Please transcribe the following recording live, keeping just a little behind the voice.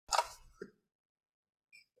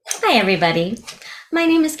Hi, everybody. My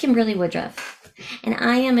name is Kimberly Woodruff, and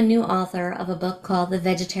I am a new author of a book called The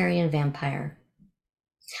Vegetarian Vampire.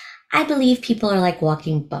 I believe people are like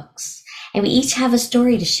walking books, and we each have a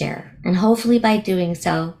story to share, and hopefully by doing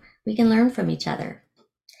so, we can learn from each other.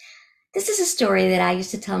 This is a story that I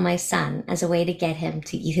used to tell my son as a way to get him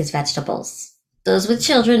to eat his vegetables. Those with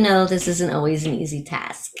children know this isn't always an easy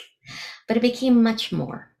task, but it became much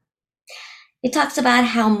more. It talks about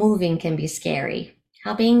how moving can be scary,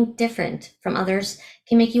 how being different from others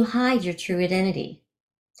can make you hide your true identity,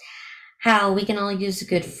 how we can all use a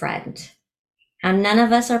good friend, how none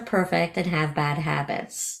of us are perfect and have bad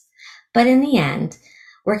habits. But in the end,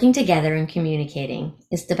 working together and communicating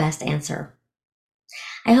is the best answer.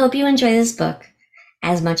 I hope you enjoy this book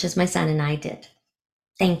as much as my son and I did.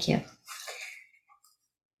 Thank you.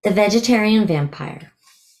 The Vegetarian Vampire.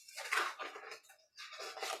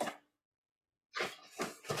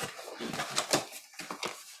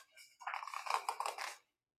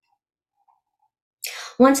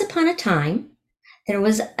 Once upon a time, there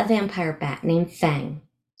was a vampire bat named Fang.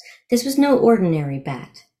 This was no ordinary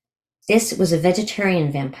bat. This was a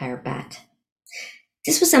vegetarian vampire bat.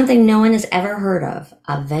 This was something no one has ever heard of,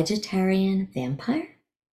 a vegetarian vampire?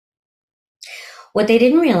 What they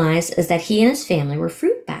didn't realize is that he and his family were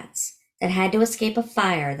fruit bats that had to escape a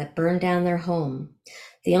fire that burned down their home.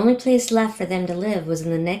 The only place left for them to live was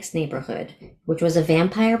in the next neighborhood, which was a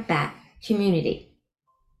vampire bat community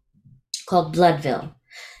called Bloodville.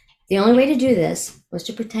 The only way to do this was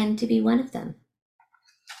to pretend to be one of them.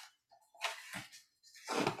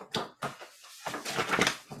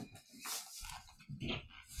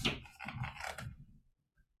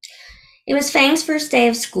 It was Fang's first day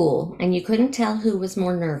of school, and you couldn't tell who was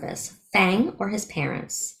more nervous, Fang or his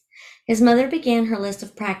parents. His mother began her list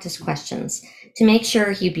of practice questions to make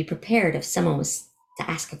sure he'd be prepared if someone was to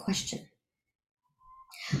ask a question.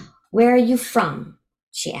 "Where are you from?"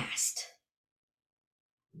 she asked.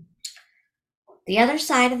 "The other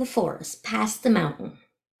side of the forest, past the mountain,"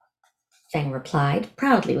 Fang replied,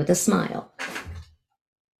 proudly with a smile.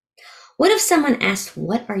 "What if someone asked,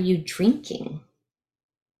 'What are you drinking?'"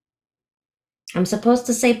 "I'm supposed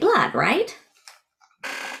to say blood, right?"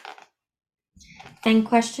 Fang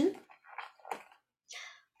questioned.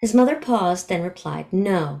 His mother paused, then replied,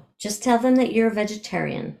 "No, just tell them that you're a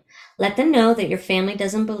vegetarian. Let them know that your family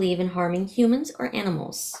doesn't believe in harming humans or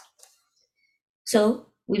animals. So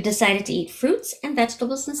we've decided to eat fruits and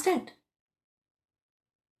vegetables instead."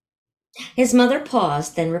 His mother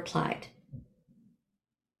paused, then replied,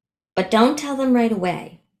 "But don't tell them right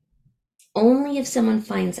away. Only if someone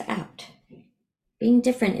finds out. Being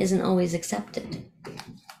different isn't always accepted."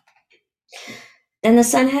 Then the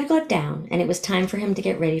sun had gone down, and it was time for him to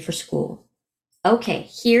get ready for school. "Okay,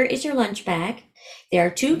 here is your lunch bag. There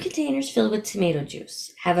are 2 containers filled with tomato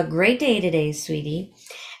juice. Have a great day today, sweetie,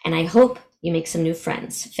 and I hope you make some new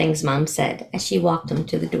friends," Fang's mom said as she walked him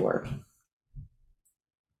to the door.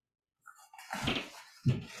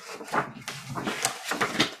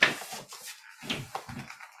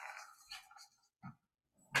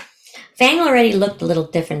 Fang already looked a little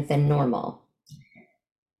different than normal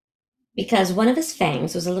because one of his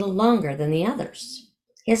fangs was a little longer than the others.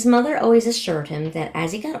 His mother always assured him that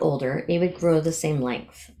as he got older, it would grow the same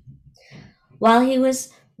length. While he was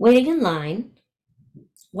waiting in line,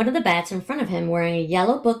 one of the bats in front of him, wearing a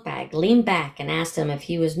yellow book bag, leaned back and asked him if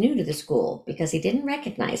he was new to the school because he didn't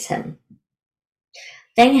recognize him.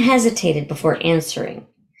 Fang hesitated before answering.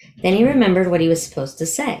 Then he remembered what he was supposed to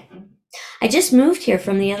say. "I just moved here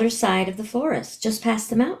from the other side of the forest, just past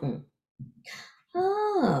the mountain."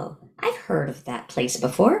 "Oh, I've heard of that place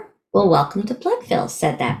before. Well, welcome to Bloodville,"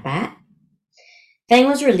 said that bat. Fang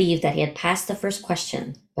was relieved that he had passed the first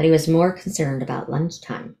question, but he was more concerned about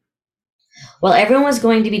lunchtime. While everyone was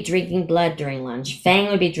going to be drinking blood during lunch, Fang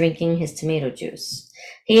would be drinking his tomato juice.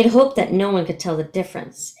 He had hoped that no one could tell the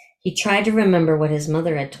difference. He tried to remember what his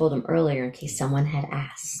mother had told him earlier in case someone had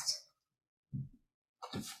asked.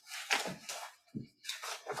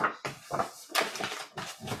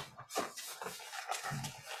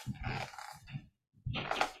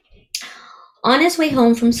 On his way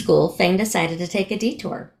home from school, Fang decided to take a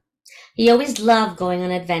detour. He always loved going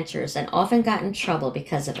on adventures and often got in trouble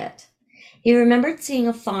because of it. He remembered seeing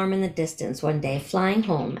a farm in the distance one day flying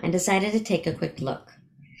home and decided to take a quick look.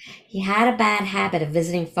 He had a bad habit of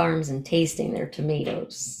visiting farms and tasting their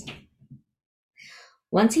tomatoes.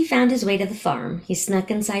 Once he found his way to the farm, he snuck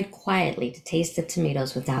inside quietly to taste the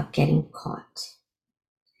tomatoes without getting caught.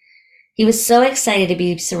 He was so excited to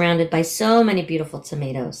be surrounded by so many beautiful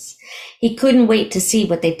tomatoes. He couldn't wait to see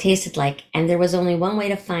what they tasted like, and there was only one way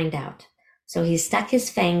to find out. So he stuck his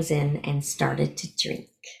fangs in and started to drink.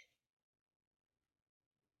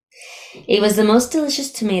 It was the most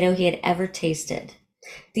delicious tomato he had ever tasted.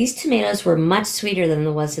 These tomatoes were much sweeter than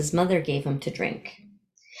the ones his mother gave him to drink.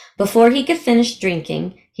 Before he could finish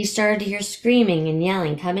drinking, he started to hear screaming and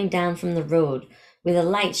yelling coming down from the road, with a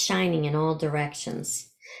light shining in all directions.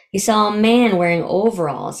 He saw a man wearing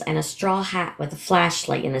overalls and a straw hat with a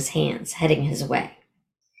flashlight in his hands, heading his way.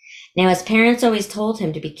 Now, his parents always told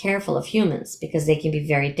him to be careful of humans because they can be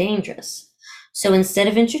very dangerous. So instead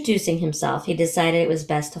of introducing himself, he decided it was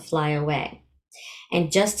best to fly away.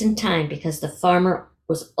 And just in time, because the farmer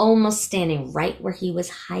was almost standing right where he was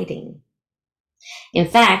hiding. In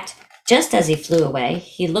fact, just as he flew away,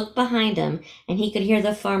 he looked behind him and he could hear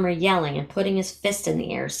the farmer yelling and putting his fist in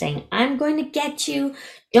the air, saying, "I'm going to get you.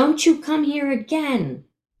 Don't you come here again."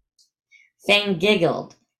 Fang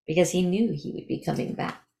giggled because he knew he would be coming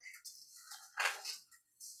back.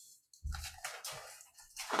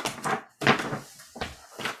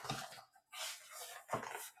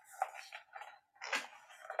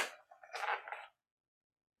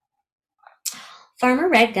 Farmer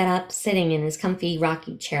Red got up sitting in his comfy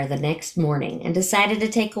rocking chair the next morning and decided to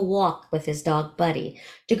take a walk with his dog Buddy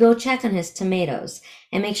to go check on his tomatoes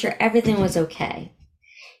and make sure everything was okay.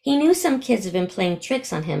 He knew some kids had been playing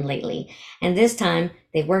tricks on him lately, and this time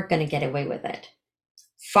they weren't going to get away with it.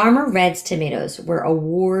 Farmer Red's tomatoes were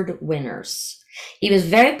award winners. He was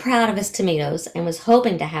very proud of his tomatoes and was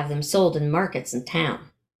hoping to have them sold in markets in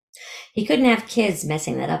town. He couldn't have kids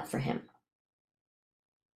messing that up for him.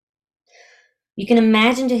 You can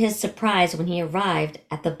imagine to his surprise when he arrived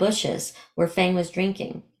at the bushes where Fang was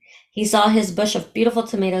drinking. He saw his bush of beautiful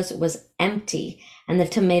tomatoes was empty, and the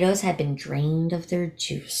tomatoes had been drained of their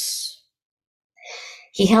juice.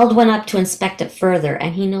 He held one up to inspect it further,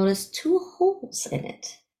 and he noticed 2 holes in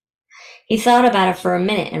it. He thought about it for a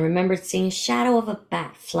minute and remembered seeing a shadow of a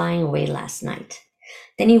bat flying away last night.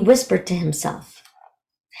 Then he whispered to himself,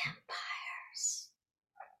 "Vampires."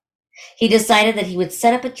 He decided that he would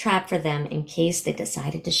set up a trap for them in case they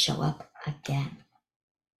decided to show up again.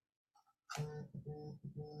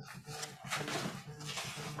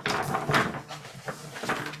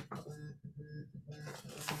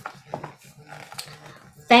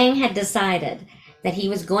 Fang had decided that he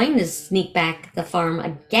was going to sneak back the farm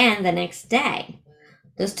again the next day.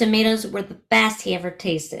 Those tomatoes were the best he ever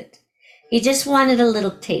tasted. He just wanted a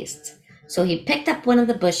little taste, so he picked up one of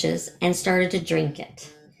the bushes and started to drink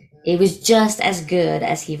it. It was just as good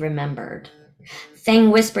as he remembered.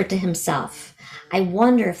 Fang whispered to himself, "I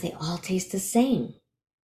wonder if they all taste the same."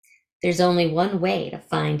 There's only one way to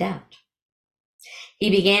find out.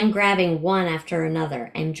 He began grabbing one after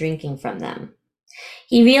another and drinking from them.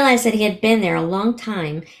 He realized that he had been there a long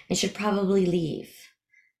time and should probably leave.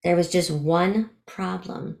 There was just one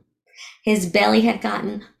problem. His belly had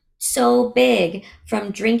gotten so big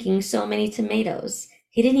from drinking so many tomatoes.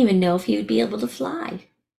 He didn't even know if he would be able to fly.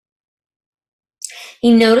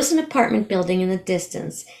 He noticed an apartment building in the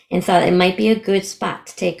distance and thought it might be a good spot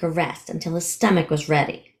to take a rest until his stomach was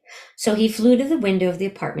ready. So he flew to the window of the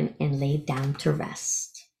apartment and laid down to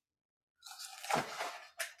rest.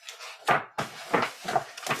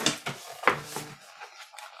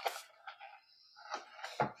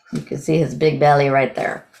 You can see his big belly right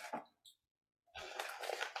there.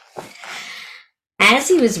 As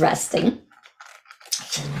he was resting,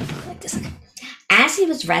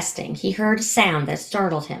 he heard a sound that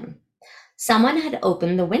startled him. Someone had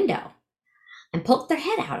opened the window and poked their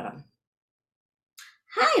head out of him.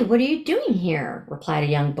 "Hi, what are you doing here?" replied a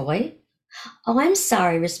young boy. "Oh, I'm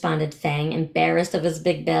sorry," responded Fang, embarrassed of his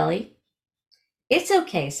big belly. "It's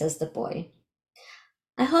okay," says the boy.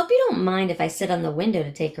 "I hope you don't mind if I sit on the window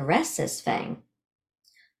to take a rest," says Fang.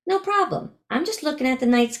 "No problem. I'm just looking at the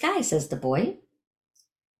night sky," says the boy.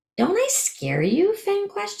 "Don't I scare you?" Fang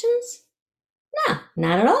questions. "No,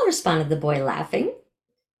 not at all," responded the boy, laughing.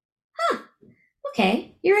 "Huh,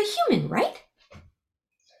 okay, you're a human, right?"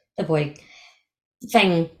 The boy,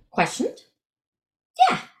 Fang questioned.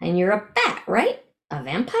 "Yeah, and you're a bat, right? A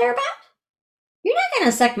vampire bat?" "You're not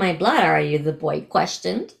going to suck my blood, are you?" the boy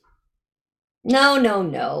questioned. No, no,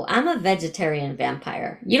 no. I'm a vegetarian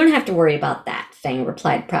vampire. You don't have to worry about that," Fang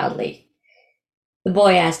replied proudly. The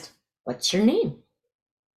boy asked, "What's your name?"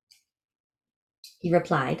 He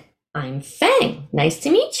replied, "I'm Fang. Nice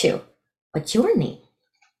to meet you. What's your name?"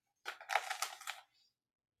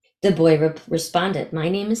 The boy responded, "My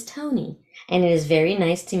name is Tony, and it is very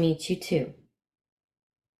nice to meet you too."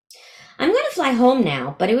 "I'm going to fly home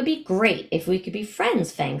now, but it would be great if we could be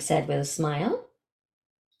friends," Fang said with a smile.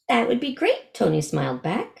 "That would be great," Tony smiled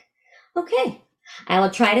back. "Okay, I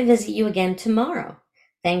will try to visit you again tomorrow,"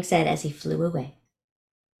 Fang said as he flew away.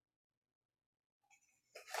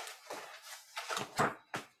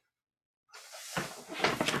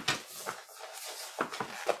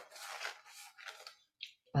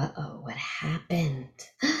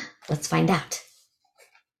 find out.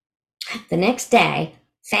 The next day,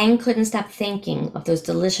 Fang couldn't stop thinking of those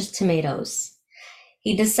delicious tomatoes.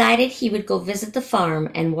 He decided he would go visit the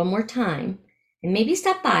farm and one more time, and maybe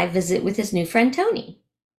stop by visit with his new friend Tony.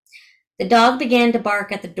 The dog began to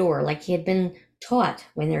bark at the door like he had been taught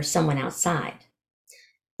when there's someone outside.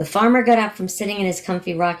 The farmer got up from sitting in his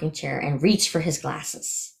comfy rocking chair and reached for his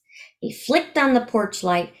glasses. He flicked on the porch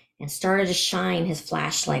light and started to shine his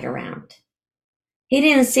flashlight around. He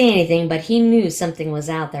didn't see anything, but he knew something was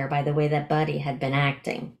out there by the way that Buddy had been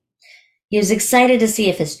acting. He was excited to see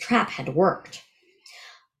if his trap had worked.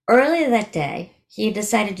 Earlier that day, he had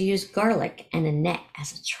decided to use garlic and a net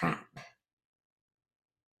as a trap.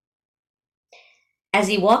 As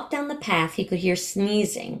he walked down the path, he could hear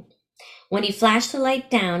sneezing. When he flashed the light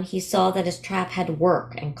down, he saw that his trap had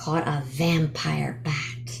worked and caught a vampire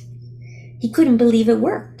bat. He couldn't believe it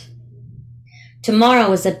worked. Tomorrow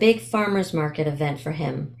was a big farmer's market event for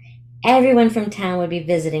him. Everyone from town would be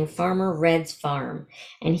visiting Farmer Red's farm,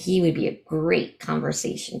 and he would be a great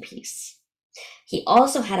conversation piece. He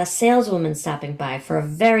also had a saleswoman stopping by for a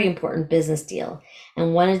very important business deal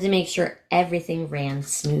and wanted to make sure everything ran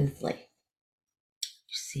smoothly.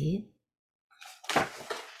 You see it?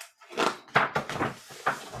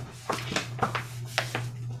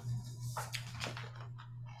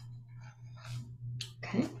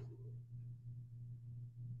 Okay.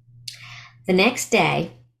 The next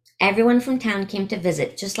day, everyone from town came to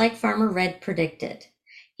visit, just like Farmer Red predicted.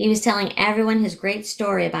 He was telling everyone his great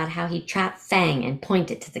story about how he trapped Fang and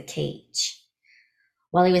pointed to the cage.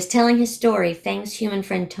 While he was telling his story, Fang's human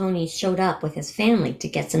friend Tony showed up with his family to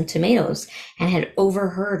get some tomatoes and had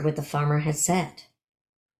overheard what the farmer had said.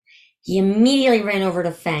 He immediately ran over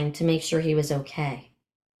to Fang to make sure he was okay.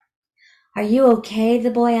 "Are you okay?" the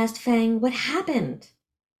boy asked Fang. "What happened?"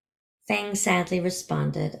 Fang sadly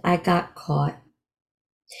responded, "I got caught."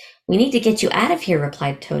 "We need to get you out of here,"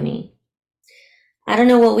 replied Tony. "I don't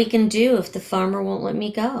know what we can do if the farmer won't let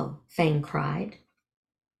me go," Fang cried.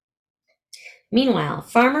 Meanwhile,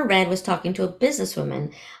 Farmer Red was talking to a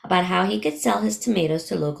businesswoman about how he could sell his tomatoes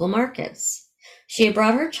to local markets. She had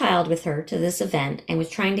brought her child with her to this event and was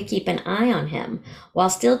trying to keep an eye on him while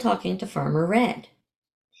still talking to Farmer Red.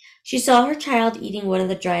 She saw her child eating one of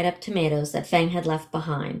the dried up tomatoes that Fang had left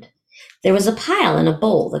behind. There was a pile in a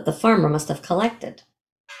bowl that the farmer must have collected.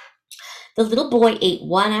 The little boy ate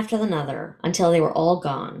one after another until they were all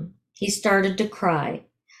gone. He started to cry.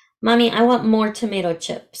 "Mommy, I want more tomato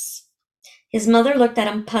chips." His mother looked at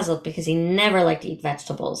him puzzled because he never liked to eat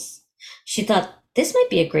vegetables. She thought this might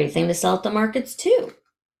be a great thing to sell at the markets too.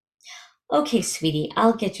 "Okay, sweetie,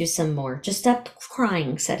 I'll get you some more. Just stop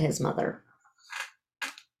crying," said his mother.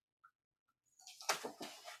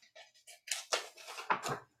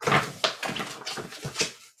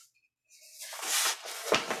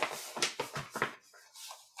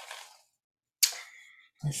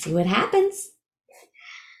 Let's see what happens.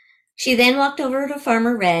 She then walked over to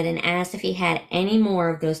Farmer Red and asked if he had any more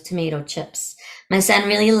of those tomato chips. "My son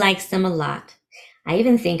really likes them a lot. I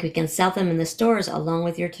even think we can sell them in the stores along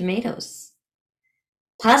with your tomatoes."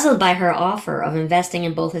 Puzzled by her offer of investing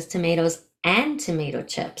in both his tomatoes and tomato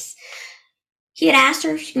chips, he had asked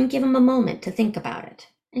her if she can give him a moment to think about it,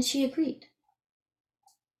 and she agreed.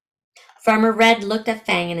 Farmer Red looked at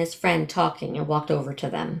Fang and his friend talking and walked over to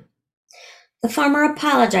them. The farmer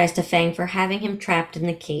apologized to Fang for having him trapped in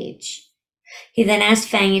the cage. He then asked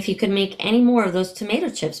Fang if he could make any more of those tomato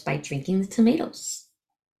chips by drinking the tomatoes.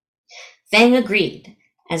 Fang agreed,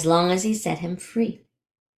 as long as he set him free.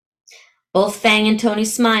 Both Fang and Tony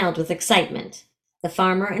smiled with excitement. The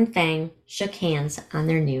farmer and Fang shook hands on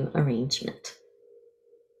their new arrangement.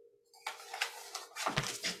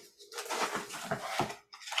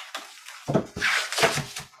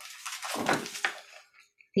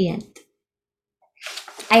 The end.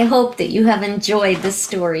 I hope that you have enjoyed this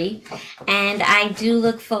story, and I do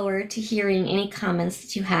look forward to hearing any comments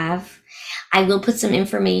that you have. I will put some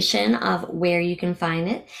information of where you can find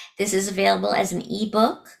it. This is available as an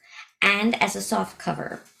ebook and as a soft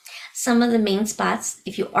cover. Some of the main spots,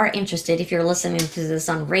 if you are interested, if you're listening to this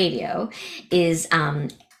on radio, is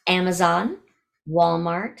Amazon,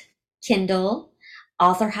 Walmart, Kindle,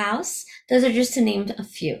 Author House. Those are just to name a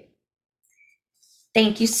few.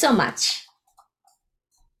 Thank you so much.